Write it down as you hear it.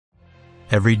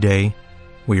Every day,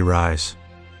 we rise,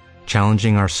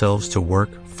 challenging ourselves to work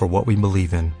for what we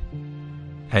believe in.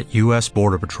 At U.S.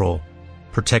 Border Patrol,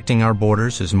 protecting our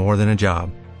borders is more than a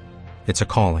job. It's a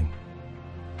calling.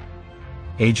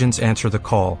 Agents answer the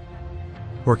call,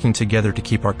 working together to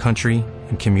keep our country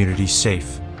and communities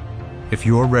safe. If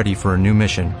you are ready for a new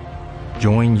mission,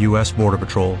 join U.S. Border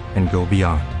Patrol and go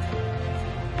beyond.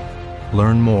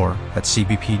 Learn more at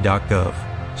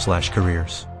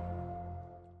cbp.gov/careers.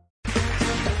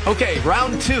 Okay,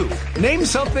 round two. Name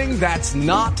something that's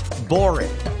not boring.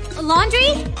 A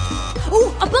laundry? Ooh,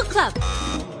 a book club.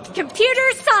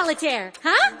 Computer solitaire,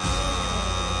 huh?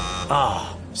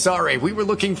 Ah, sorry, we were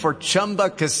looking for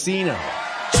Chumba Casino.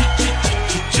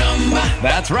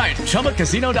 That's right,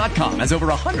 ChumbaCasino.com has over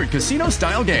 100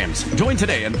 casino-style games. Join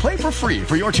today and play for free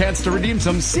for your chance to redeem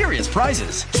some serious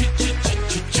prizes.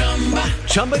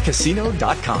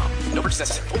 ChumbaCasino.com. No purchase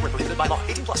necessary. Void where prohibited by law.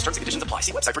 18+ terms and conditions apply.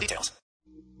 See website for details.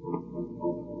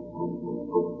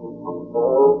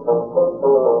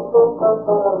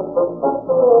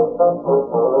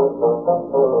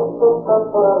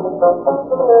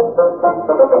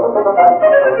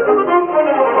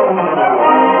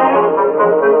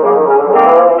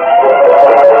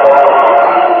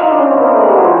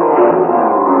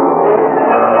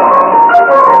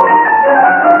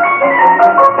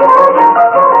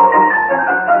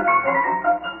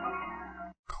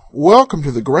 Welcome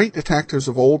to the Great Detectives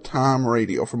of Old Time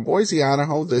Radio. From Boise,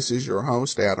 Idaho, this is your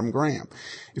host, Adam Graham.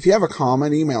 If you have a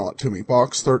comment, email it to me,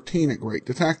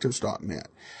 box13@greatdetectives.net.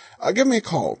 Give me a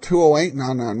call,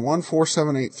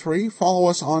 208-991-4783. Follow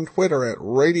us on Twitter at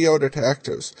Radio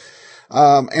Detectives.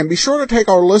 And be sure to take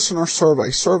our listener survey,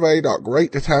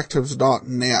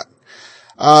 survey.greatdetectives.net.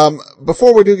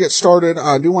 Before we do get started,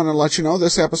 I do want to let you know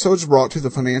this episode is brought to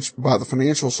by the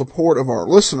financial support of our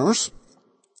listeners.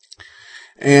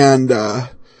 And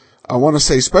I want to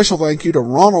say special thank you to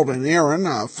Ronald and Aaron.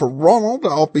 For Ronald,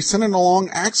 I'll be sending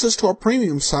along access to our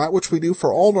premium site, which we do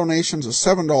for all donations of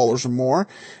 $7 or more.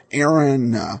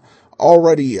 Aaron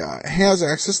already has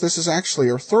access. This is actually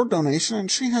her third donation, and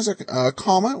she has a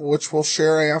comment which we'll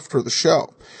share after the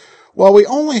show. Well, we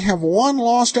only have one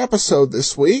lost episode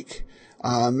this week.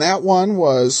 And that one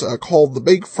was called The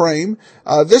Big Frame.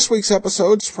 This week's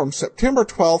episode's from September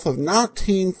 12th of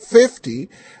 1950,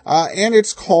 and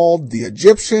it's called The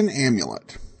Egyptian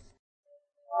Amulet.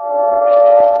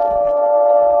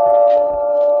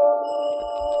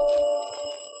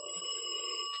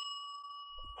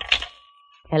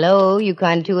 Hello,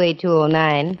 Yukon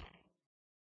 28209.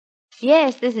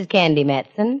 Yes, this is Candy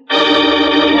Matson.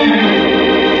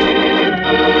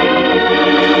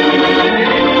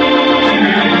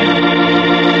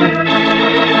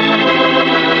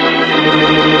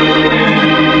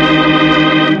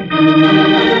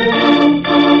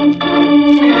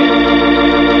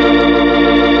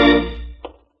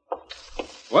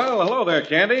 Well, hello there,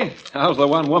 Candy. How's the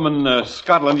one-woman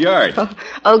Scotland Yard? Oh,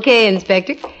 okay,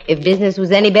 Inspector. If business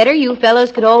was any better, you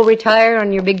fellows could all retire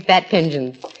on your big fat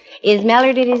pensions. Is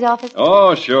Mallard in his office?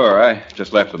 Oh, sure. I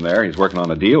just left him there. He's working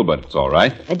on a deal, but it's all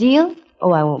right. A deal?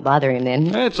 Oh, I won't bother him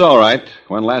then. It's all right.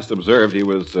 When last observed, he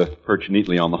was perched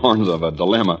neatly on the horns of a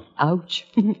dilemma. Ouch.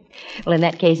 Well, in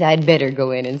that case, I'd better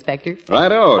go in, Inspector.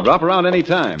 Righto. Drop around any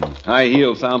time. High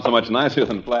heels sound so much nicer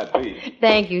than flat feet.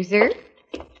 Thank you, sir.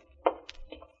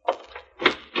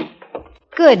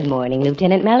 Good morning,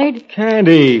 Lieutenant Mallard.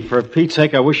 Candy, for Pete's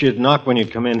sake, I wish you'd knock when you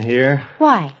come in here.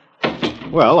 Why?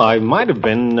 Well, I might have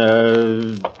been,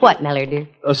 What, Mallard, dear?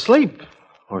 asleep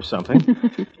or something.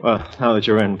 Well, now that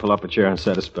you're in, pull up a chair and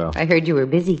set a spell. I heard you were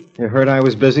busy. You heard I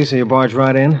was busy, so you barged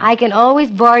right in? I can always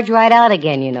barge right out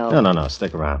again, you know. No,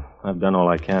 stick around. I've done all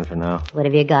I can for now. What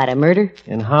have you got, a murder?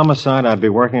 In homicide, I'd be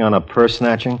working on a purse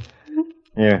snatching.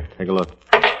 Here, take a look.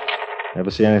 Ever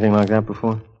see anything like that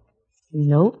before?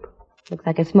 Nope. Looks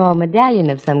like a small medallion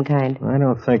of some kind. I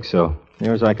don't think so.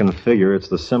 Near as I can figure, it's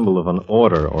the symbol of an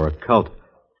order or a cult.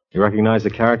 You recognize the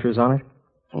characters on it?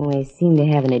 Oh, they seem to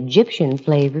have an Egyptian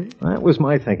flavor. That was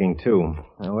my thinking, too.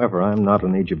 However, I'm not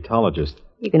an Egyptologist.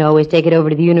 You can always take it over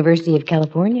to the University of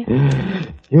California.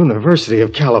 University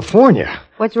of California?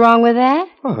 What's wrong with that?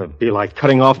 Well, it'd be like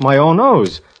cutting off my own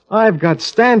nose. I've got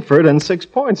Stanford and 6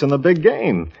 points in the big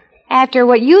game. After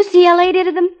what UCLA did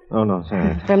to them? Oh, no,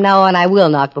 sorry. From now on, I will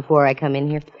knock before I come in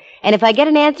here. And if I get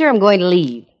an answer, I'm going to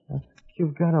leave.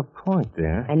 You've got a point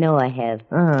there. I know I have.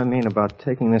 I mean about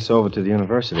taking this over to the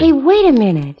university. Hey, wait a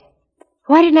minute.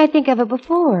 Why didn't I think of it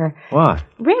before? What?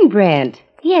 Rembrandt.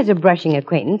 He has a brushing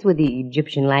acquaintance with the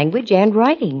Egyptian language and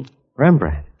writing.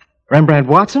 Rembrandt? Rembrandt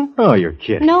Watson? Oh, you're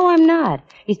kidding. No, I'm not.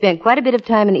 He spent quite a bit of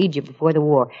time in Egypt before the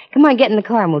war. Come on, get in the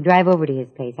car and we'll drive over to his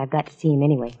place. I've got to see him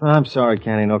anyway. I'm sorry,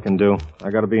 Candy. No can do.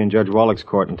 I got to be in Judge Wallach's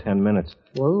court in 10 minutes.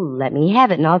 Well, let me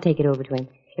have it and I'll take it over to him.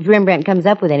 If Rembrandt comes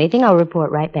up with anything, I'll report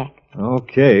right back.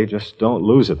 Okay, just don't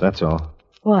lose it, that's all.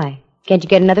 Why? Can't you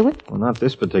get another one? Well, not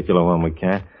this particular one, we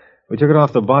can't. We took it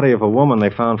off the body of a woman they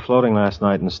found floating last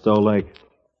night in Stowe Lake.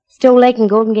 Stowe Lake in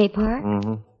Golden Gate Park?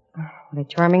 Mm-hmm. What a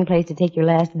charming place to take your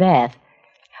last bath.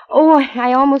 Oh,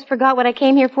 I almost forgot what I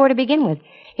came here for to begin with.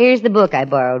 Here's the book I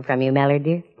borrowed from you, Mallard,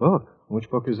 dear. Book? Which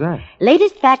book is that?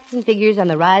 Latest facts and figures on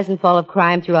the rise and fall of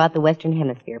crime throughout the Western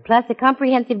Hemisphere, plus a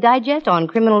comprehensive digest on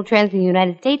criminal trends in the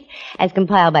United States as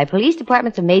compiled by police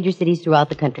departments of major cities throughout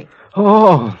the country.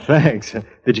 Oh, thanks.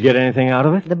 Did you get anything out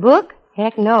of it? The book?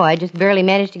 Heck no, I just barely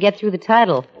managed to get through the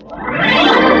title.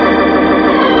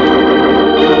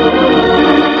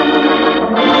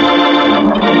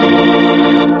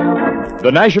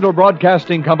 The National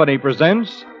Broadcasting Company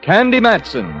presents Candy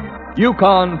Matson,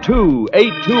 Yukon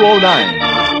 28209.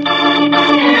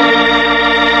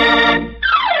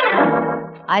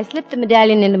 I slipped the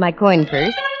medallion into my coin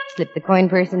purse, slipped the coin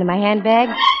purse into my handbag,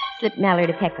 slipped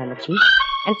Mallard a peck on the cheek,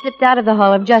 and slipped out of the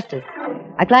Hall of Justice.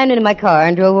 I climbed into my car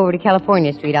and drove over to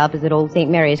California Street opposite Old St.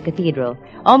 Mary's Cathedral,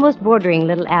 almost bordering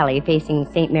Little Alley facing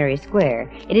St. Mary's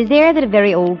Square. It is there that a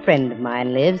very old friend of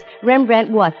mine lives,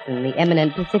 Rembrandt Watson, the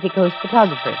eminent Pacific Coast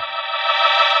photographer.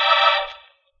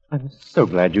 I'm so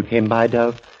glad you came by,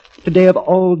 Dove. Today of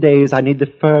all days, I need the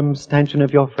firm stanchion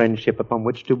of your friendship upon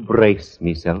which to brace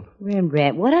myself.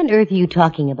 Rembrandt, what on earth are you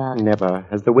talking about? Never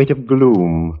has the weight of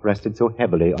gloom rested so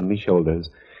heavily on me shoulders.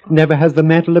 Never has the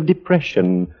mantle of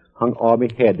depression hung o'er me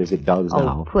head as it does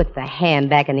now. Oh, put the hand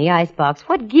back in the icebox.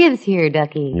 What gives here,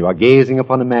 Ducky? You are gazing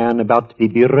upon a man about to be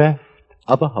bereft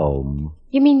of a home.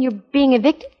 You mean you're being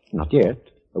evicted? Not yet.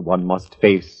 But one must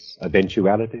face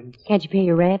eventualities. Can't you pay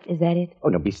your rent? Is that it? Oh,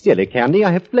 don't be silly, Candy.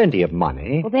 I have plenty of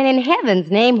money. Well, then in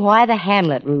heaven's name, why the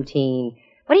Hamlet routine?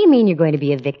 What do you mean you're going to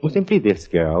be evicted? Well, simply this,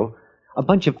 girl. A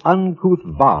bunch of uncouth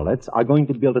varlets are going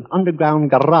to build an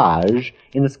underground garage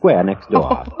in the square next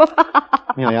door.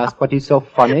 May I ask what is so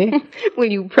funny? Well,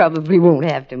 you probably won't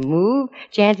have to move.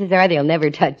 Chances are they'll never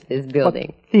touch this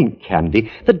building. But think, Candy.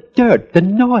 The dirt, the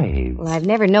noise. Well, I've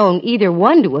never known either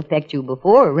one to affect you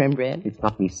before, Rembrandt. It's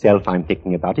not myself I'm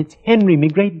thinking about. It's Henry, me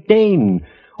Great Dane.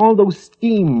 All those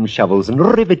steam shovels and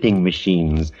riveting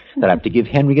machines that have to give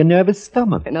Henry a nervous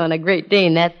stomach. And on a Great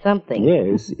Dane, that's something.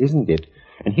 Yes, isn't it?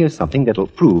 And here's something that'll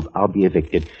prove I'll be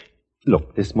evicted.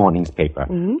 Look, this morning's paper.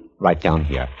 Mm-hmm. Right down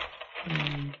here.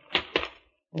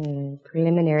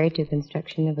 Preliminary to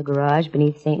construction of a garage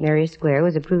beneath St. Mary's Square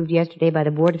was approved yesterday by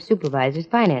the Board of Supervisors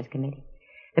Finance Committee.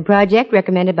 The project,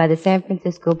 recommended by the San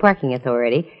Francisco Parking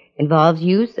Authority, involves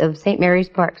use of St. Mary's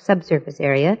Park subsurface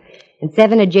area and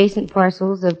 7 adjacent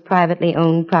parcels of privately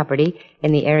owned property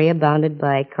in the area bounded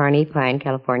by Kearney, Pine,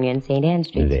 California, and St. Anne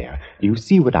Street. There. Do you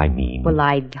see what I mean? Well,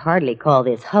 I'd hardly call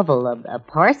this hovel a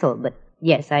parcel, but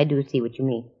yes, I do see what you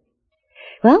mean.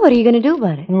 Well, what are you going to do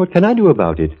about it? What can I do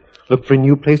about it? Look for a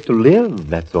new place to live,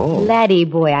 that's all. Laddie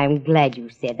boy, I'm glad you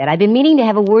said that. I've been meaning to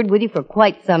have a word with you for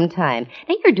quite some time.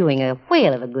 Now, you're doing a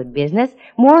whale of a good business.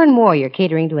 More and more, you're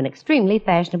catering to an extremely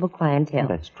fashionable clientele.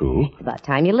 That's true. It's about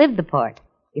time you lived the part.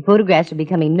 Your photographs are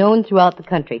becoming known throughout the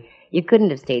country. You couldn't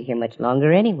have stayed here much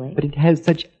longer anyway. But it has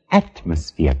such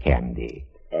atmosphere, Candy.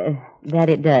 That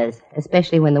it does,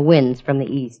 especially when the wind's from the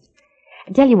east.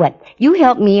 I tell you what, you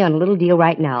help me on a little deal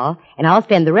right now, and I'll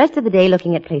spend the rest of the day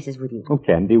looking at places with you. Oh,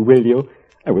 Candy, will you?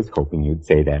 I was hoping you'd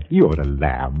say that. You're a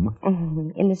lamb.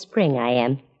 In the spring, I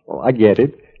am. Oh, I get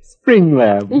it. Spring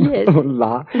lamb. Yes. Oh,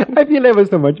 la. I feel ever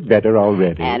so much better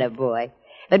already. Attaboy.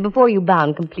 But before you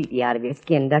bound completely out of your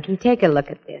skin, Ducky, take a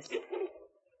look at this.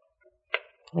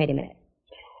 Wait a minute.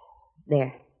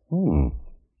 There.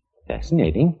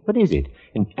 Fascinating. What is it?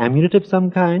 An amulet of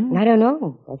some kind? I don't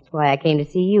know. That's why I came to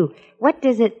see you. What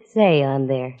does it say on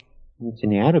there? It's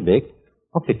in Arabic.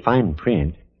 Awfully fine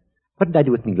print. What did I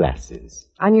do with my glasses?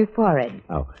 On your forehead.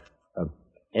 Oh.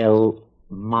 El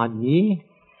Madi,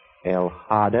 El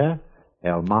Hada,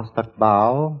 El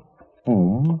Mastaqbal.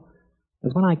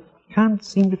 There's one I can't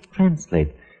seem to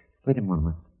translate. Wait a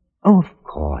moment. Oh, of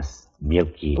course.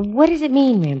 Milky. What does it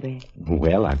mean, Rembrandt?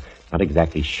 Well, I'm not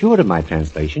exactly sure of my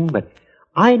translation, but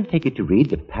I'd take it to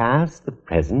read the past, the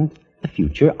present, the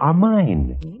future are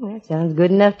mine. Well, that sounds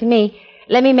good enough to me.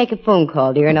 Let me make a phone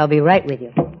call, dear, and I'll be right with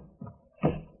you.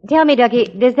 Tell me, Ducky,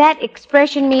 does that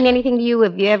expression mean anything to you?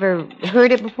 Have you ever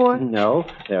heard it before? No.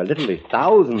 There are literally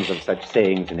thousands of such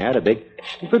sayings in Arabic.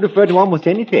 It could refer to almost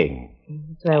anything.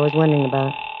 That's what I was wondering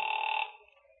about.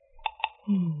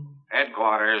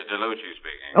 Headquarters, DeLucci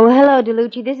speaking. Oh, hello,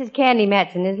 DeLucci. This is Candy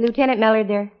Matson. Is Lieutenant Mallard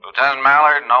there? Lieutenant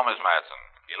Mallard? No, Miss Madsen.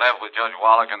 He left with Judge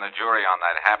Wallach and the jury on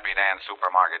that Happy Dan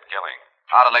supermarket killing.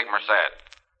 Out of Lake Merced.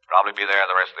 Probably be there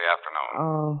the rest of the afternoon.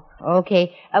 Oh,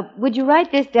 okay. Would you write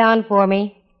this down for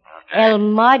me? Okay. El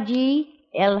Maji,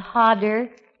 El Hader,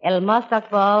 El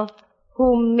Mustaqbal,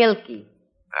 Hu Milky.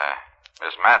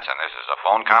 Miss Madsen, this is a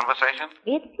phone conversation?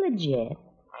 It's legit.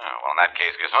 Well, in that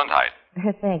case,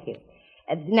 Gesundheit. Thank you.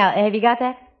 Now, have you got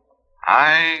that?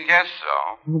 I guess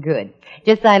so. Good.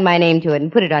 Just sign my name to it and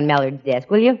put it on Mallard's desk,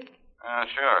 will you?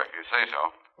 Sure, if you say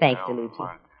so. Thanks,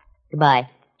 DeLucci. Goodbye.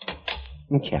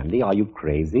 Candy, are you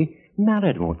crazy?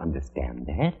 Mallard won't understand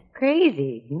that.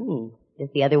 Crazy?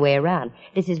 Just the other way around.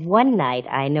 This is one night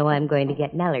I know I'm going to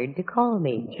get Mallard to call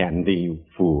me. Candy, you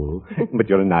fool. But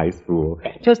you're a nice fool.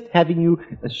 Just having you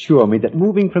assure me that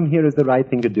moving from here is the right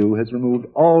thing to do has removed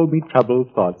all me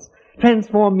troubled thoughts.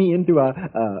 Transform me into a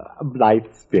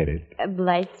blithe spirit. A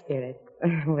blithe spirit?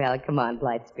 Well, come on,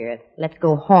 blithe spirit. Let's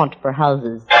go haunt for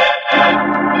houses.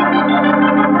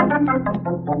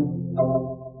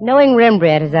 Knowing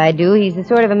Rembrandt as I do, he's the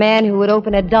sort of a man who would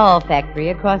open a doll factory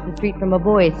across the street from a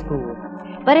boys' school.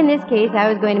 But in this case, I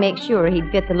was going to make sure he'd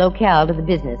fit the locale to the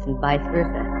business and vice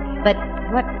versa. But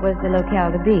what was the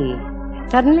locale to be?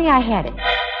 Suddenly I had it.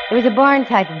 There was a barn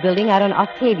type of building out on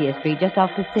Octavia Street, just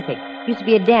off Pacific. Used to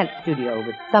be a dance studio,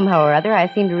 but somehow or other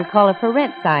I seem to recall a for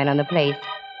rent sign on the place.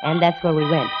 And that's where we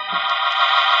went.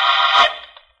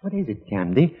 What is it,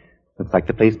 Candy? Looks like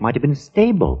the place might have been a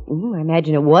stable. I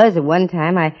imagine it was at one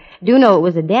time. I do know it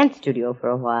was a dance studio for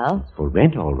a while. It's for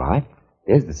rent, all right.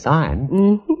 There's the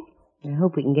sign. I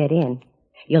hope we can get in.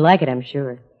 You'll like it, I'm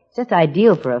sure. It's just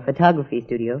ideal for a photography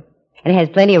studio. And it has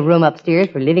plenty of room upstairs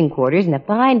for living quarters and a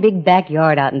fine big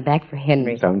backyard out in back for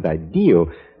Henry. Sounds ideal.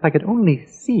 If I could only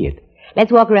see it.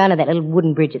 Let's walk around to that little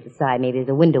wooden bridge at the side. Maybe there's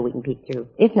a window we can peek through.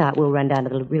 If not, we'll run down to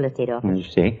the real estate office. You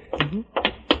see?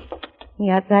 The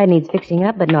outside needs fixing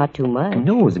up, but not too much.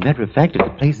 No, as a matter of fact, if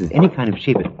the place is any kind of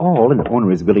shape at all and the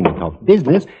owner is willing to talk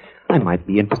business, I might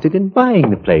be interested in buying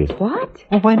the place. What?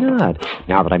 Well, why not?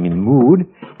 Now that I'm in the mood,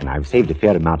 and I've saved a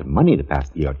fair amount of money the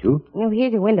past year or two. Oh,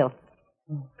 here's a window.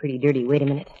 Pretty dirty. Wait a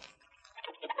minute.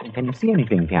 Can you see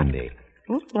anything, Candy?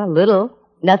 A little.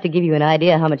 Enough to give you an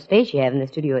idea how much space you have in the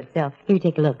studio itself. Here,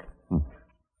 take a look.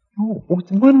 Oh,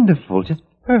 it's wonderful. Just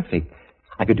perfect.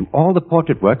 I could do all the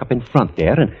portrait work up in front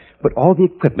there and put all the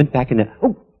equipment back in the...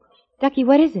 Oh! Ducky,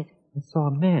 what is it? I saw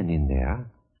a man in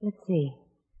there. Let's see.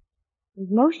 He's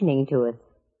motioning to us.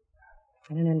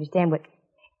 I don't understand what...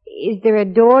 Is there a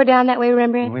door down that way,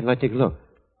 Rembrandt? Wait till I take a look.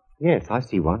 Yes, I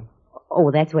see one.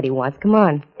 Oh, that's what he wants. Come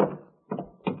on.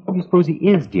 Who do you suppose he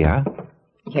is, dear?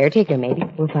 Caretaker, maybe.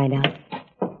 We'll find out.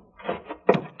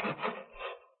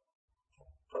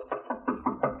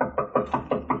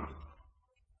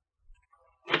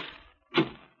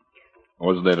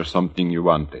 Was there something you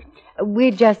wanted?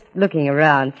 We're just looking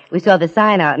around. We saw the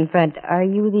sign out in front. Are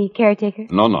you the caretaker?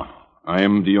 No. I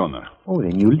am the owner. Oh,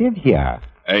 then you live here.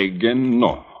 Again,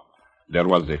 no. There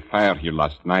was a fire here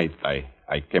last night. I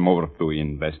came over to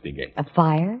investigate. A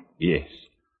fire? Yes.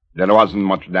 There wasn't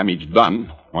much damage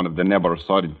done. One of the neighbors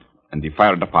saw it, and the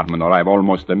fire department arrived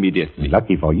almost immediately.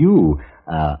 Lucky for you.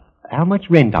 How much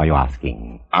rent are you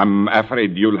asking? I'm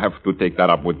afraid you'll have to take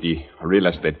that up with the real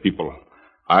estate people.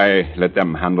 I let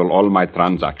them handle all my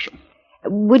transactions.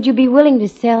 Would you be willing to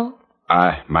sell?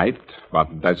 I might, but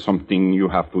that's something you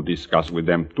have to discuss with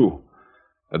them, too.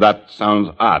 That sounds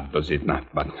odd, does it not?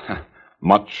 But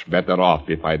much better off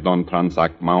if I don't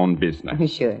transact my own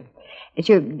business. Sure.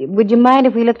 Would you mind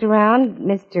if we looked around?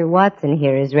 Mr. Watson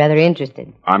here is rather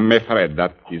interested. I'm afraid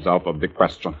that is out of the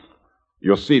question.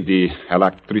 You see, the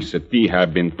electricity has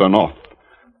been turned off.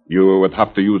 You would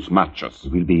have to use matches.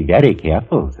 We'll be very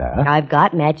careful, sir. I've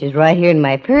got matches right here in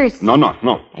my purse. No.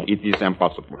 It is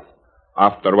impossible.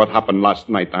 After what happened last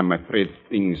night, I'm afraid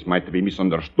things might be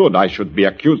misunderstood. I should be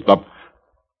accused of...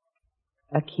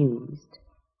 Accused?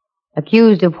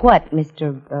 Accused of what,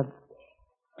 Mr.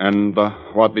 And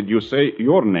what did you say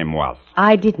your name was?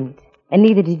 I didn't, and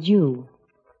neither did you.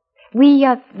 We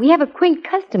have a quaint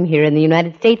custom here in the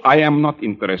United States. I am not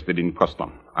interested in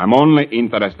custom. I'm only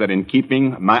interested in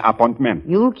keeping my appointment.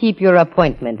 You'll keep your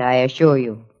appointment, I assure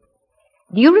you.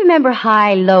 Do you remember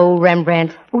high-low,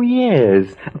 Rembrandt? Oh,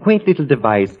 yes. A quaint little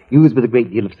device used with a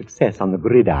great deal of success on the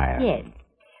gridiron. Yes.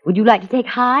 Would you like to take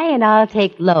high, and I'll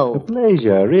take low? A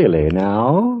pleasure, really.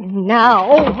 Now?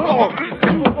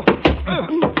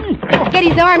 Get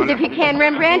his arms if you can,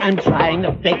 Rembrandt. I'm trying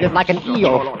to take this like an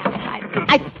eel.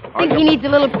 I think he needs a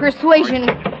little persuasion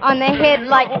on the head,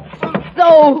 like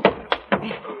so.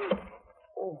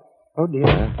 Oh,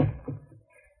 dear.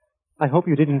 I hope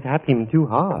you didn't tap him too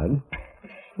hard.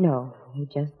 No, he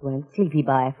just went sleepy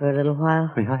by for a little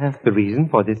while. May I ask the reason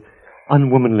for this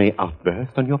unwomanly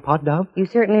outburst on your part, Dove? You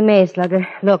certainly may, Slugger.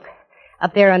 Look,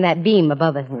 up there on that beam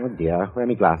above us. Oh, dear. Where are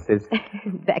my glasses?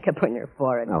 Back up on your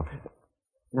forehead. Oh.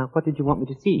 Now, what did you want me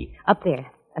to see? Up there.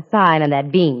 A sign on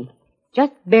that beam.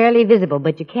 Just barely visible,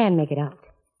 but you can make it out.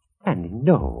 Andy,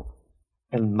 no.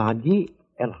 El Mahdi,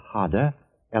 El Hada,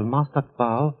 El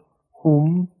Mustaqbal,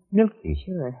 Milky.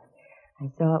 Sure. I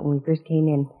saw it when we first came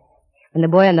in. When the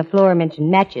boy on the floor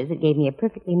mentioned matches, it gave me a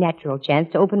perfectly natural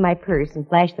chance to open my purse and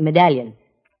flash the medallion.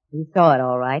 He saw it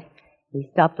all right. He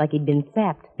stopped like he'd been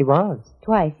sapped. He was?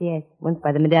 Twice, yes. Once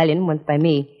by the medallion, once by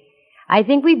me. I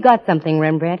think we've got something,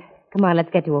 Rembrandt. Come on, let's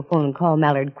get to a phone and call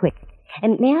Mallard quick.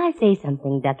 And may I say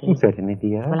something, Ducky? Certainly,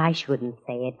 dear. Well, I shouldn't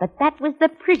say it, but that was the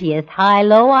prettiest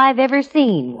high-low I've ever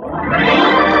seen.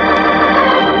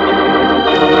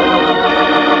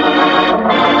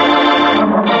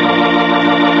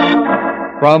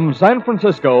 From San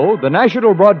Francisco, the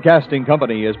National Broadcasting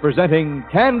Company is presenting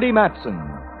Candy Matson,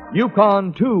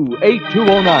 Yukon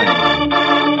 28209.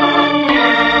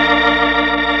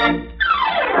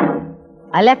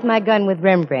 I left my gun with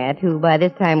Rembrandt, who by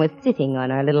this time was sitting on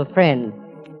our little friend.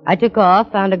 I took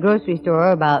off, found a grocery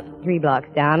store about 3 blocks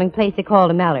down, and placed a call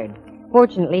to Mallard.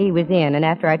 Fortunately, he was in, and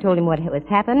after I told him what was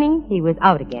happening, he was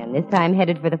out again, this time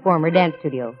headed for the former dance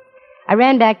studio. I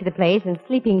ran back to the place, and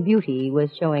Sleeping Beauty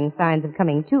was showing signs of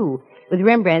coming to, with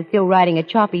Rembrandt still riding a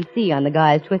choppy sea on the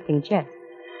guy's twisting chest.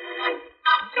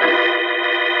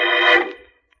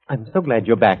 I'm so glad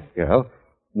you're back, girl.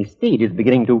 Miss Steed is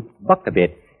beginning to buck a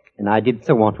bit, and I did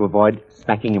so want to avoid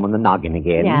smacking him on the noggin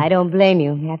again. Yeah, I don't blame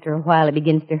you. After a while, it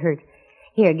begins to hurt.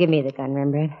 Here, give me the gun,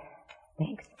 Rembrandt.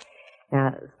 Thanks.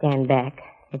 Now, stand back.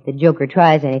 If the Joker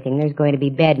tries anything, there's going to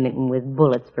be badminton with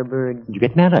bullets for birds. Did you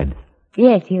get Mallard?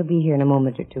 Yes, he'll be here in a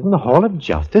moment or two. In the Hall of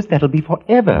Justice? That'll be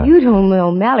forever. You don't know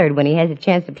Mallard when he has a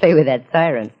chance to play with that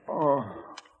siren. Oh.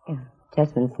 Yeah,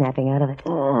 Tessman's snapping out of it.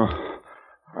 Oh,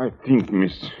 I think,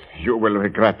 miss, you will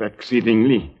regret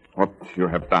exceedingly what you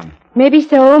have done. Maybe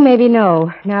so, maybe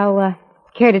no. Now,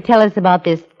 care to tell us about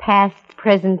this past,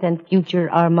 present, and future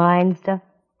are mine stuff?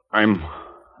 I'm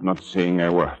not saying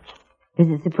a word. Does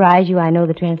it surprise you I know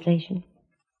the translation?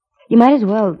 You might as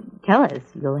well tell us.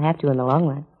 You'll have to in the long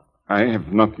run. I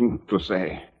have nothing to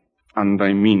say, and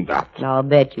I mean that. I'll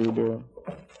bet you do.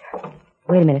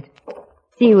 Wait a minute.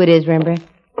 See who it is, Rembrandt.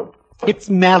 It's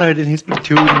Mallard and his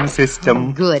platoon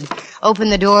system. Good. Open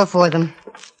the door for them.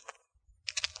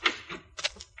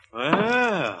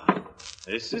 Well,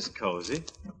 this is cozy.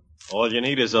 All you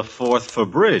need is a 4th for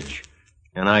bridge.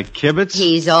 Can I kibitz?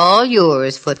 He's all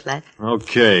yours, Footflat.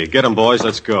 Okay, get 'em, boys.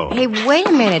 Let's go. Hey, wait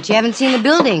a minute. You haven't seen the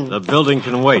building. The building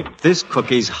can wait. This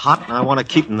cookie's hot, and I want to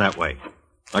keep him that way.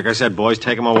 Like I said, boys,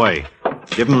 take him away.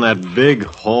 Give him that big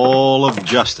Hall of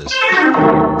Justice.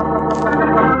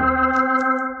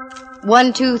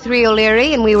 123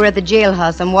 O'Leary, and we were at the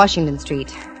jailhouse on Washington Street.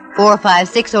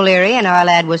 456 O'Leary, and our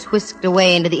lad was whisked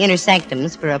away into the inner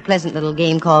sanctums for a pleasant little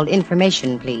game called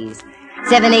Information, Please.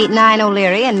 789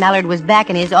 O'Leary, and Mallard was back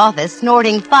in his office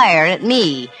snorting fire at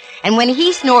me. And when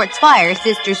he snorts fire,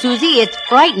 Sister Susie, it's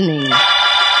frightening.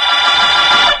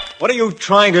 What are you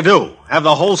trying to do? Have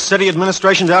the whole city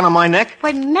administration down on my neck?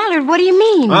 Why, Mallard, what do you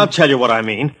mean? I'll tell you what I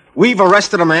mean. We've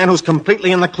arrested a man who's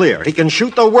completely in the clear. He can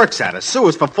shoot the works at us, sue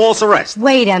us for false arrest.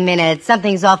 Wait a minute.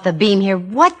 Something's off the beam here.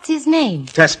 What's his name?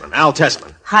 Tessman, Al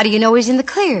Tessman. How do you know he's in the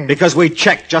clear? Because we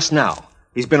checked just now.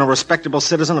 He's been a respectable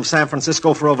citizen of San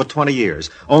Francisco for over 20 years.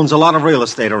 Owns a lot of real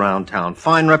estate around town.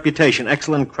 Fine reputation,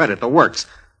 excellent credit, the works.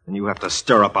 And you have to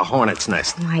stir up a hornet's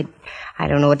nest. I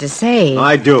don't know what to say.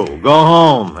 I do. Go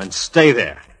home and stay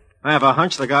there. I have a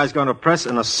hunch the guy's going to press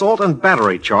an assault and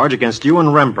battery charge against you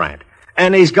and Rembrandt.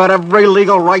 And he's got every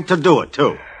legal right to do it,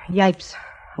 too. Yipes.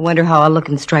 I wonder how I'll look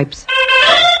in stripes.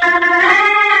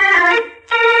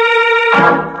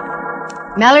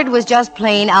 Mallard was just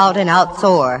plain out-and-out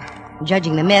sore.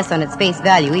 Judging the mess on its face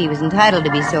value, he was entitled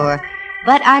to be sore.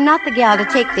 But I'm not the gal to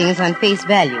take things on face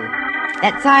value.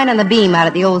 That sign on the beam out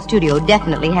at the old studio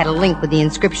definitely had a link with the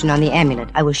inscription on the amulet.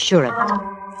 I was sure of it.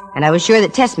 And I was sure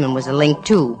that Tessman was a link,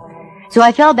 too. So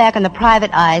I fell back on the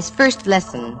private eye's first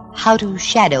lesson, how to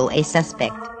shadow a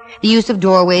suspect. The use of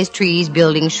doorways, trees,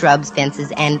 buildings, shrubs,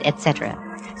 fences, and etc.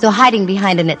 So hiding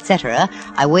behind an etc.,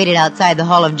 I waited outside the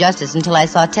Hall of Justice until I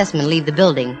saw Tessman leave the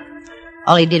building.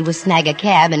 All he did was snag a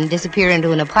cab and disappear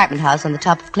into an apartment house on the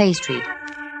top of Clay Street.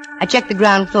 I checked the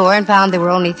ground floor and found there were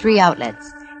only 3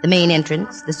 outlets. The main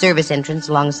entrance, the service entrance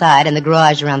alongside, and the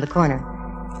garage around the corner.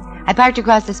 I parked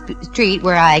across the street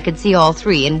where I could see all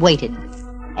 3 and waited.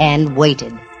 And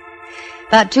waited.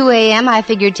 About 2 a.m., I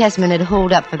figured Tessman had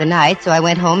holed up for the night, so I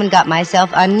went home and got myself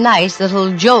a nice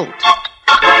little jolt.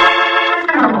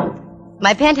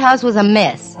 My penthouse was a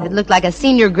mess. It looked like a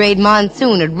senior-grade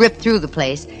monsoon had ripped through the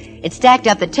place. It stacked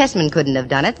up that Tessman couldn't have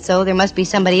done it, so there must be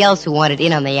somebody else who wanted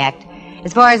in on the act.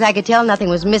 As far as I could tell, nothing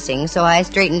was missing, so I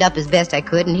straightened up as best I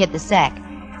could and hit the sack.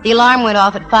 The alarm went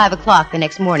off at 5 o'clock the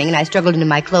next morning, and I struggled into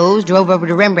my clothes, drove over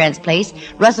to Rembrandt's place,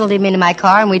 rustled him into my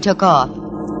car, and we took off.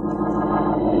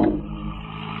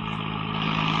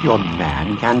 You're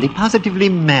mad, Candy. Positively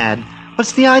mad.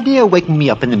 What's the idea of waking me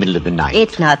up in the middle of the night?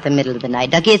 It's not the middle of the night,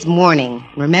 Ducky. It's morning.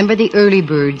 Remember, the early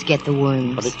birds get the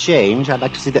worms. For a change, I'd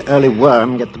like to see the early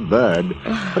worm get the bird.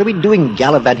 What are we doing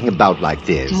gallivanting about like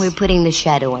this? We're putting the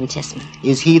shadow on Tessman.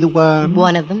 Is he the worm?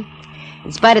 One of them.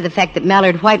 In spite of the fact that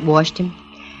Mallard whitewashed him.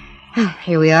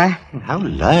 Here we are. How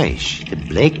lush. The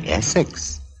Blake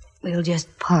Essex. We'll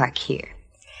just park here.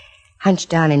 Hunch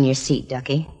down in your seat,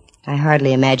 Ducky. I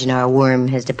hardly imagine our worm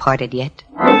has departed yet.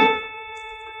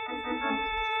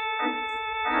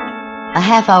 A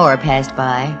half hour passed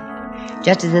by.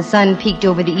 Just as the sun peeked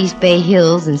over the East Bay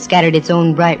hills and scattered its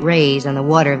own bright rays on the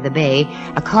water of the bay,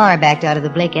 a car backed out of the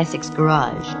Blake Essex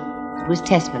garage. It was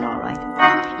Tessman, all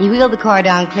right. He wheeled the car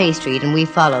down Clay Street, and we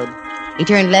followed. He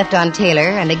turned left on Taylor,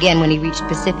 and again when he reached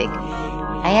Pacific.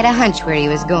 I had a hunch where he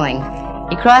was going.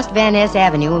 He crossed Van Ness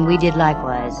Avenue, and we did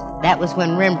likewise. That was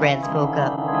when Rembrandt spoke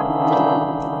up.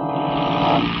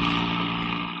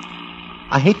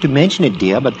 I hate to mention it,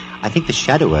 dear, but I think the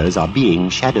shadowers are being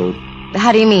shadowed.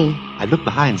 How do you mean? I looked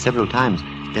behind several times.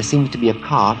 There seems to be a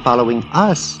car following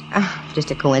us. Just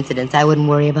a coincidence. I wouldn't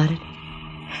worry about it.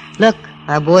 Look,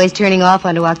 our boy's turning off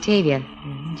onto Octavia.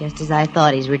 Just as I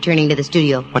thought, he's returning to the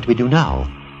studio. What do we do now?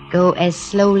 Go as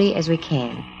slowly as we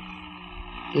can.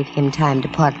 Give him time to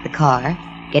park the car,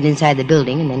 get inside the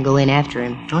building, and then go in after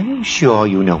him. Are you sure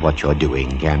you know what you're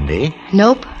doing, Candy?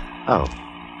 Nope. Oh.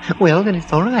 Well, then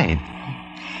it's all right.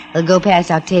 We'll go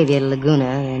past Octavia to Laguna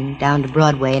and down to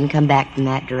Broadway and come back from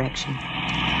that direction.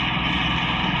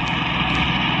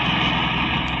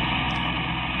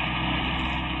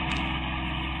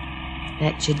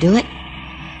 That should do it.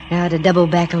 Now to double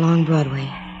back along Broadway.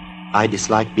 I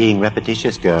dislike being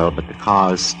repetitious, girl, but the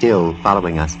car's still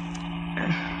following us.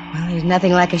 Well, there's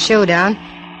nothing like a showdown.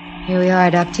 Here we are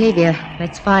at Octavia.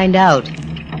 Let's find out.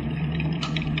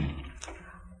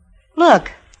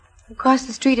 Look, across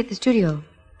the street at the studio.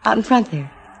 Out in front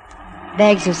there.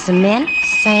 Bags of cement,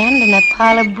 sand, and a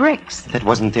pile of bricks. That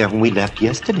wasn't there when we left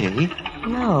yesterday.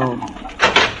 No.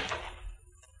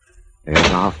 There's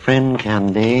our friend,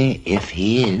 Candy, if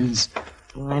he is.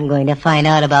 Well, I'm going to find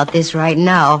out about this right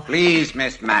now. Please,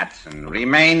 Miss Matson,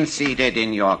 remain seated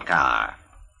in your car.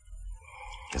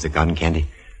 There's a gun, Candy.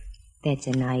 That's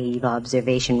a naive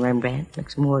observation, Rembrandt.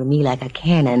 Looks more to me like a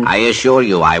cannon. I assure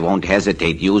you I won't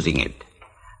hesitate using it.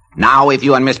 Now, if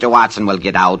you and Mr. Watson will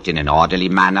get out in an orderly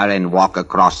manner and walk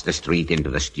across the street into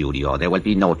the studio, there will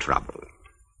be no trouble.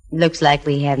 Looks like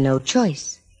we have no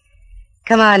choice.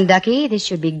 Come on, Ducky. This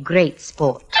should be great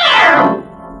sport.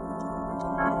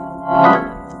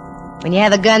 When you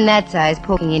have a gun that size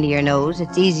poking into your nose,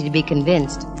 it's easy to be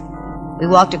convinced. We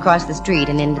walked across the street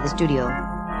and into the studio.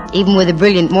 Even with the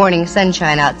brilliant morning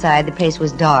sunshine outside, the place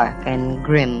was dark and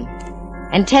grim.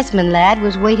 And Tessman lad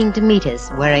was waiting to meet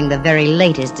us, wearing the very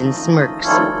latest in smirks.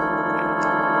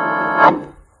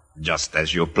 Just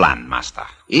as you planned, Master.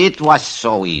 It was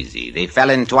so easy. They fell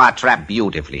into our trap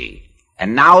beautifully.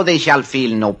 And now they shall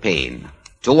feel no pain.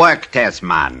 To work,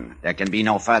 Tessman. There can be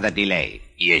no further delay.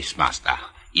 Yes, Master.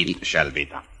 It shall be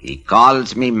done. He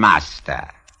calls me Master.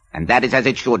 And that is as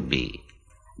it should be.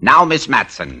 Now, Miss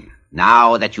Matson,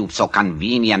 now that you've so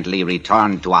conveniently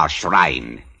returned to our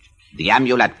shrine, the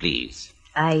amulet, please.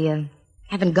 I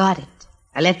haven't got it.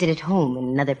 I left it at home in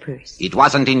another purse. It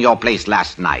wasn't in your place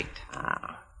last night.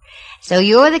 So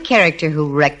you're the character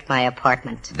who wrecked my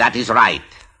apartment. That is right.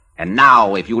 And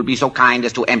now, if you will be so kind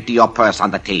as to empty your purse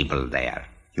on the table there.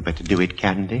 You better do it,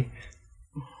 Candy.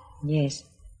 Yes.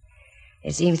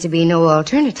 There seems to be no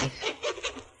alternative.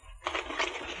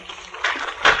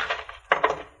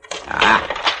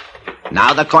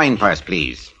 Now the coin purse,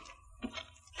 please.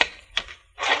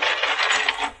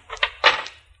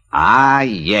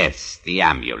 Yes, the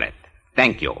amulet.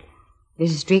 Thank you.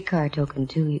 There's a streetcar token,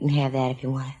 too. You can have that if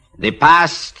you want it. The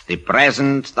past, the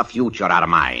present, the future are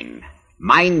mine.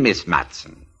 Mine, Miss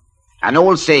Matson. An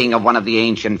old saying of one of the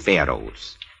ancient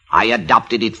pharaohs. I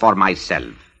adopted it for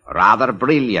myself. Rather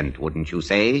brilliant, wouldn't you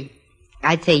say?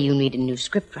 I'd say you need a new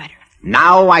scriptwriter.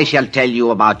 Now I shall tell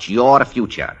you about your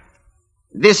future.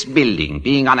 This building,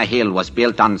 being on a hill, was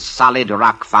built on solid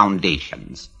rock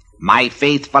foundations. My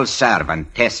faithful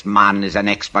servant, Tessman, is an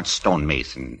expert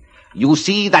stonemason. You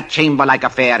see that chamber-like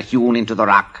affair hewn into the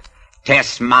rock?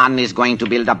 Tessman is going to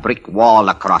build a brick wall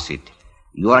across it.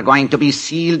 You are going to be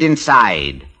sealed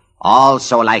inside,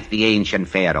 also like the ancient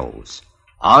pharaohs.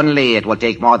 Only it will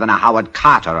take more than a Howard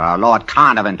Carter or a Lord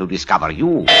Carnarvon to discover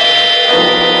you.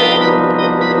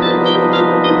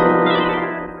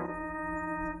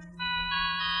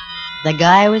 The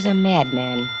guy was a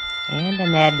madman, and a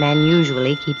madman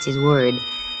usually keeps his word.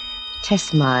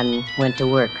 Tessman went to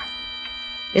work.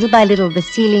 Little by little, the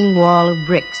ceiling wall of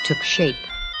bricks took shape.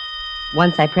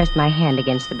 Once I pressed my hand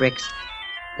against the bricks.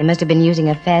 They must have been using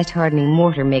a fast-hardening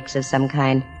mortar mix of some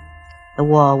kind. The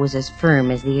wall was as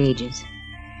firm as the ages.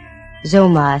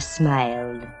 Zoma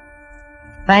smiled.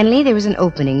 Finally, there was an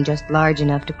opening just large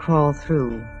enough to crawl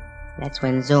through. That's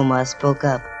when Zoma spoke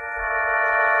up.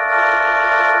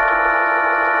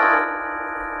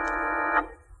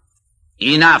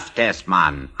 Enough,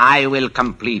 Tessman. I will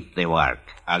complete the work.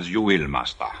 As you will,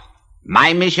 Master.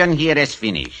 My mission here is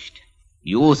finished.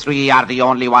 You three are the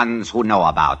only ones who know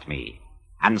about me.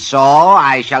 And so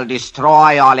I shall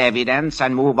destroy all evidence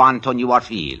and move on to newer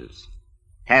fields.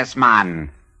 Tessman,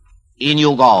 in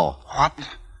you go. What?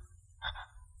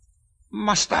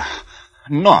 Master,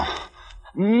 no.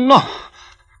 No.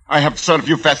 I have served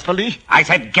you faithfully. I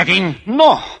said get in.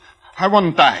 No, I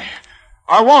won't die.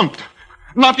 I won't.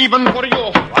 Not even for you.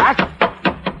 What?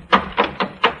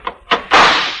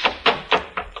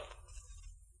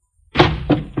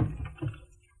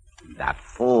 That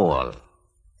fool.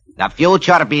 The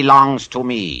future belongs to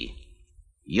me.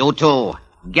 You two,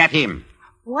 get him.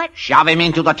 What? Shove him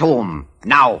into the tomb.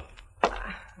 Now.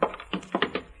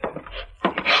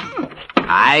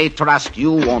 I trust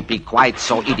you won't be quite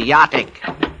so idiotic.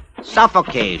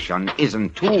 Suffocation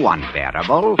isn't too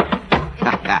unbearable.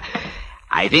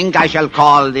 I think I shall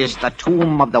call this the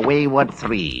Tomb of the Wayward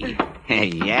Three.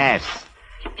 Yes,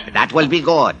 that will be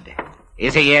good.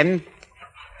 Is he in?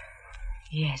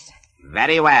 Yes.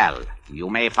 Very well. You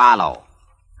may follow.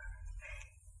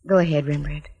 Go ahead,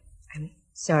 Rembrandt. I'm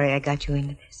sorry I got you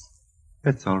into this.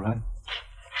 It's all right.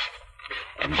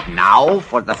 And now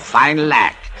for the final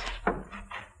act.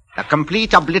 The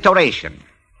complete obliteration.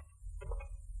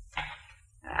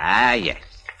 Ah, yes.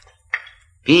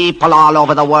 People all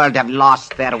over the world have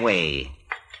lost their way.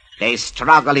 They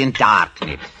struggle in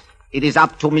darkness. It is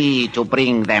up to me to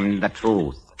bring them the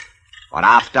truth. For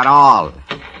after all,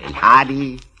 El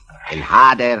Hadi, El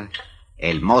Hader,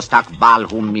 El Mostakbal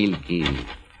Humilki,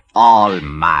 all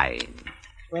mine.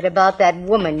 What about that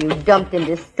woman you dumped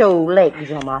into Stowe Lake,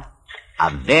 Zoma? A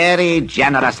very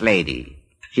generous lady.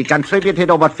 She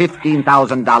contributed over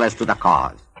 $15,000 to the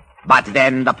cause. But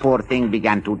then the poor thing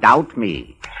began to doubt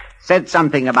me. Said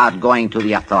something about going to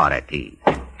the authorities.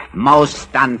 Most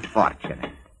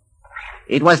unfortunate.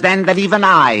 It was then that even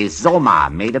I,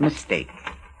 Zoma, made a mistake.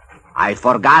 I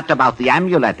forgot about the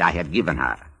amulet I had given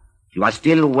her. She was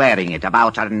still wearing it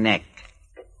about her neck.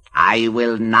 I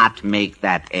will not make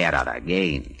that error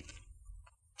again.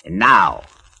 And now,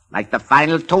 like the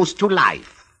final toast to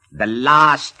life, the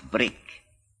last brick.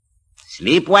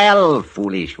 Sleep well,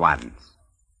 foolish ones.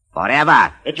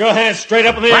 Forever. Get your hands straight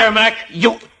up in the air, Mac.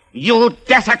 You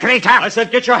desecrator! I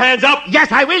said get your hands up! Yes,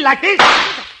 I will, like this!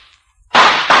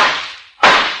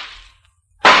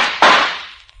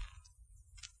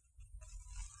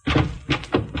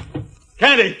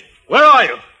 Candy, where are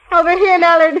you? Over here,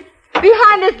 Mallard.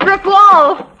 Behind this brick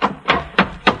wall.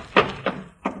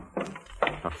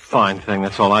 A fine thing,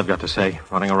 that's all I've got to say.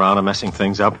 Running around and messing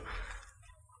things up.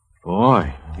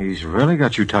 Boy, he's really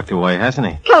got you tucked away, hasn't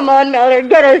he? Come on, Mallard.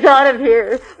 Get us out of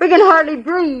here. We can hardly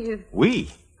breathe. We?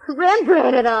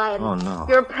 Rembrandt and I. Oh, no.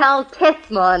 Your pal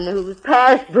Tessman, who's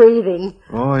past breathing.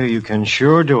 Boy, you can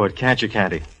sure do it, can't you,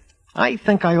 Candy? I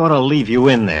think I ought to leave you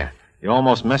in there. You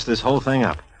almost messed this whole thing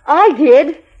up. I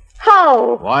did?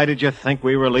 How? Why did you think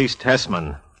we released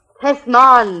Tessman?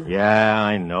 Tessman. Yeah,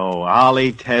 I know.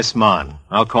 Ali Tessman.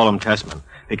 I'll call him Tessman.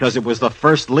 Because it was the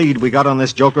first lead we got on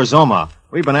this joker Zoma.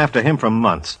 We've been after him for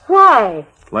months. Why?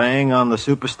 Playing on the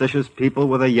superstitious people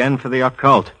with a yen for the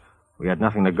occult. We had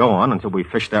nothing to go on until we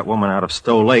fished that woman out of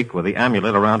Stowe Lake with the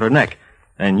amulet around her neck.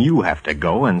 And you have to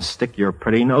go and stick your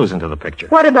pretty nose into the picture.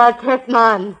 What about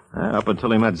Tessman? Up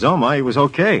until he met Zoma, he was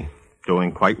okay.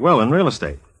 Doing quite well in real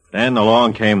estate. Then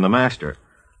along came the master.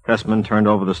 Tessman turned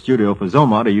over the studio for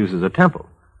Zoma to use as a temple.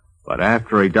 But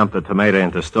after he dumped the tomato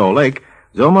into Stowe Lake,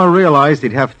 Zoma realized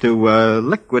he'd have to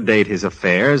liquidate his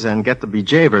affairs and get the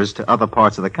bejavers to other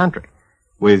parts of the country.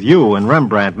 With you and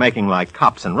Rembrandt making like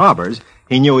cops and robbers,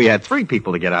 he knew he had 3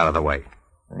 people to get out of the way.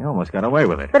 You almost got away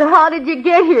with it. But how did you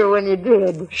get here when you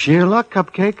did? Sheer luck,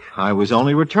 Cupcake. I was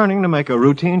only returning to make a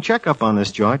routine checkup on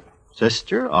this joint.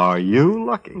 Sister, are you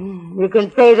lucky? You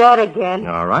can say that again.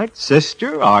 All right.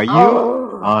 Sister, are you...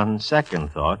 Oh. On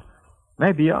second thought,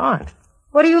 maybe you aren't.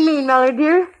 What do you mean, Mallard,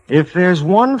 dear? If there's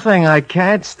one thing I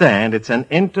can't stand, it's an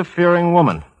interfering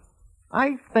woman.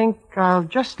 I think I'll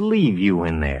just leave you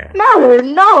in there. Mallard,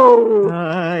 no!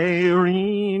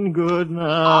 Irene, good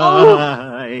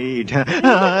night.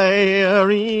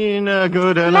 Irene,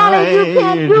 good night. Mallard, you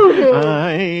can't do this.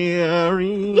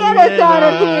 Irene, get us out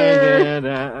of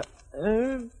here.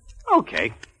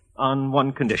 Okay, on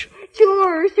one condition.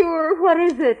 Sure. What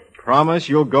is it? Promise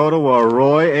you'll go to a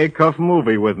Roy Acuff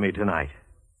movie with me tonight.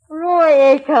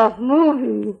 Roy Acuff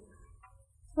movie.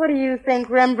 What do you think,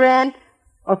 Rembrandt?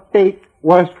 A fate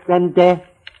worse than death.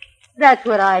 That's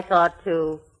what I thought,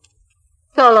 too.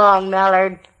 So long,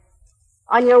 Mallard.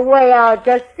 On your way out,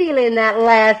 just seal in that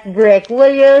last brick,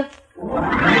 will you?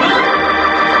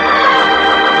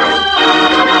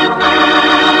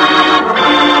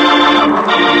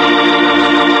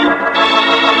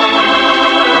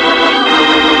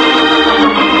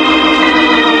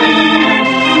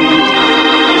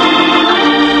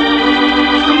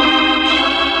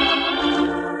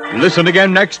 Listen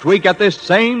again next week at this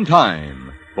same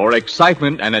time. For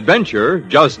excitement and adventure,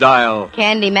 just dial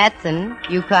Candy Matson,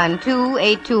 Yukon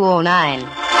 28209.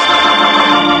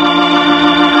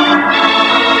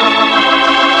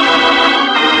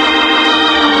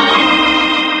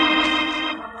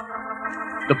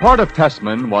 The part of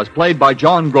Tessman was played by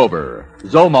John Grover.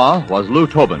 Zoma was Lou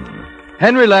Tobin.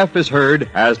 Henry Leff is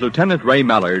heard as Lieutenant Ray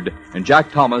Mallard, and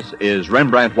Jack Thomas is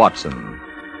Rembrandt Watson.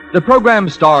 The program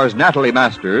stars Natalie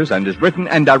Masters and is written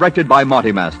and directed by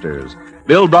Monty Masters.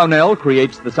 Bill Brownell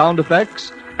creates the sound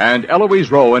effects, and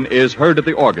Eloise Rowan is heard at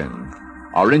the organ.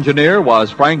 Our engineer was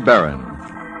Frank Barron.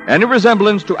 Any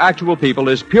resemblance to actual people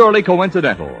is purely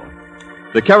coincidental.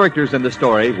 The characters in the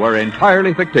story were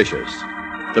entirely fictitious.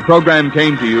 The program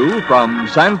came to you from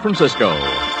San Francisco.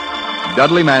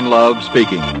 Dudley Manlove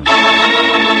speaking.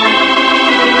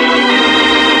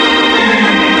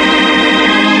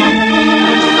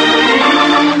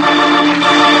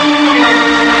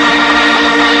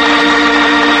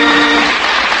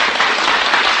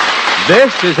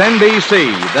 This is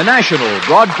NBC, the national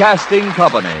broadcasting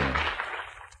company.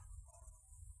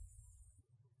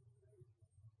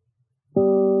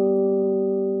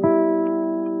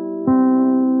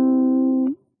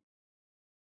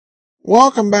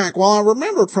 Welcome back. Well, I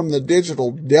remembered from the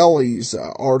Digital Delis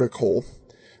article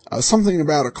something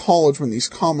about a college when these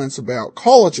comments about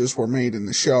colleges were made in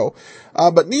the show,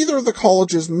 but neither of the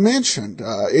colleges mentioned.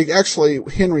 Actually,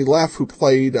 Henry Leff, who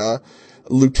played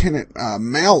Lieutenant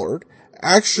Mallard,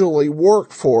 actually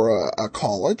worked for a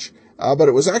college, but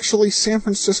it was actually San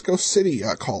Francisco City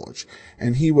College,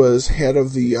 and he was head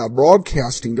of the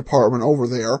broadcasting department over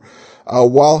there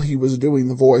while he was doing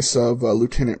the voice of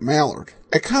Lieutenant Mallard.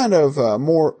 A kind of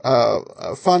more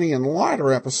funny and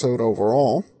lighter episode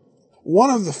overall. One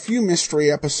of the few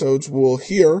mystery episodes we'll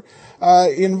hear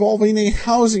involving a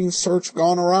housing search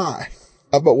gone awry.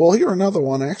 But we'll hear another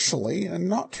one, actually, in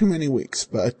not too many weeks,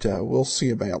 but we'll see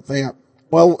about that.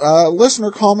 Well,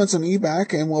 listener comments and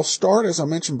e-back, and we'll start, as I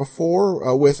mentioned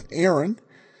before, with Aaron.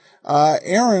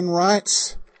 Aaron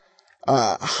writes,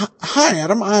 Hi,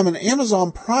 Adam. I'm an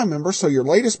Amazon Prime member, so your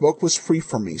latest book was free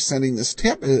for me. Sending this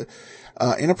tip in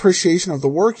appreciation of the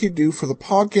work you do for the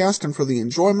podcast and for the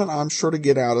enjoyment I'm sure to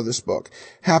get out of this book.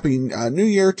 Happy New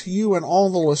Year to you and all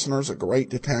the listeners at Great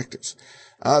Detectives.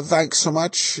 Thanks so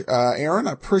much, Aaron.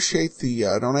 I appreciate the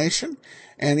donation.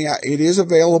 And yeah, it is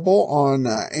available on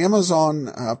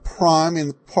Amazon Prime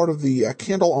in part of the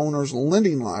Kindle Owners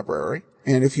Lending Library.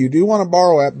 And if you do want to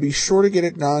borrow it, be sure to get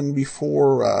it done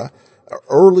before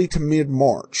early to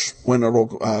mid-March, when it'll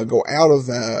go out of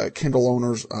the Kindle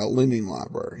Owners Lending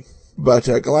Library. But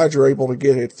glad you're able to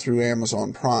get it through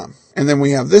Amazon Prime. And then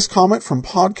we have this comment from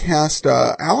Podcast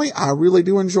Alley. I really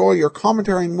do enjoy your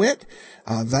commentary and wit.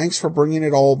 Thanks for bringing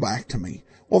it all back to me.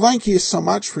 Well, thank you so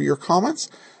much for your comments.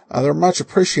 They're much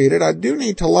appreciated. I do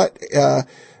need to let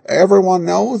everyone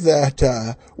know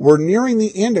that we're nearing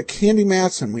the end of Candy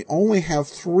Matson. We only have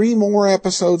 3 more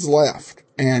episodes left.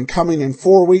 And coming in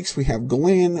 4 weeks, we have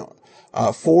Glenn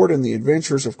Ford and the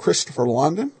Adventures of Christopher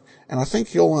London. And I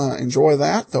think you'll enjoy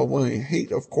that, though we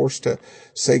hate, of course, to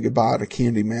say goodbye to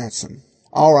Candy Matson.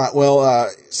 All right, well,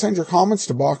 send your comments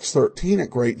to Box 13 at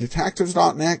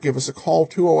greatdetectives.net. Give us a call,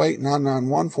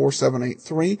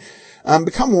 208-991-4783.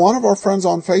 Become one of our friends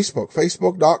on Facebook,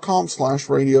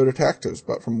 facebook.com/radiodetectives.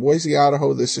 But from Boise,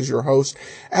 Idaho, this is your host,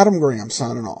 Adam Graham,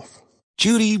 signing off.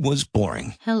 Judy was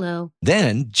boring. Hello.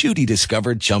 Then Judy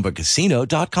discovered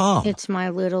ChumbaCasino.com. It's my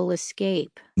little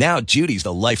escape. Now Judy's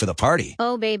the life of the party.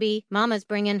 Oh, baby, mama's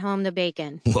bringing home the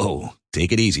bacon. Whoa,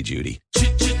 take it easy, Judy.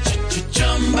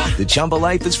 The Chumba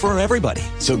life is for everybody.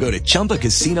 So go to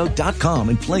ChumbaCasino.com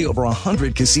and play over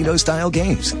 100 casino-style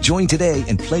games. Join today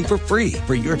and play for free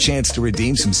for your chance to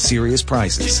redeem some serious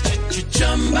prizes.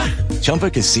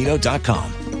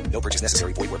 ChumbaCasino.com. No purchase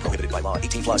necessary. Void where prohibited by law.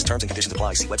 18 plus terms and conditions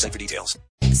apply. See website for details.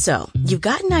 So, you've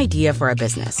got an idea for a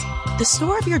business. The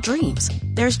store of your dreams.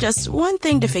 There's just one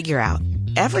thing to figure out.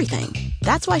 Everything.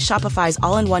 That's why Shopify's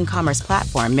all-in-one commerce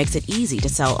platform makes it easy to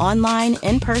sell online,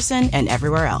 in person, and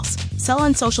everywhere else. Sell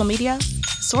on social media.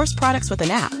 Source products with an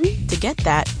app to get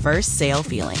that first sale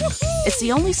feeling. It's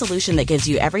the only solution that gives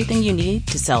you everything you need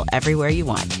to sell everywhere you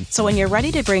want. So when you're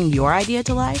ready to bring your idea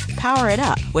to life, power it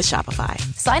up with Shopify.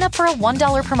 Sign up for a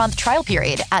 $1 per month trial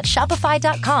period at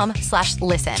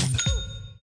shopify.com/listen.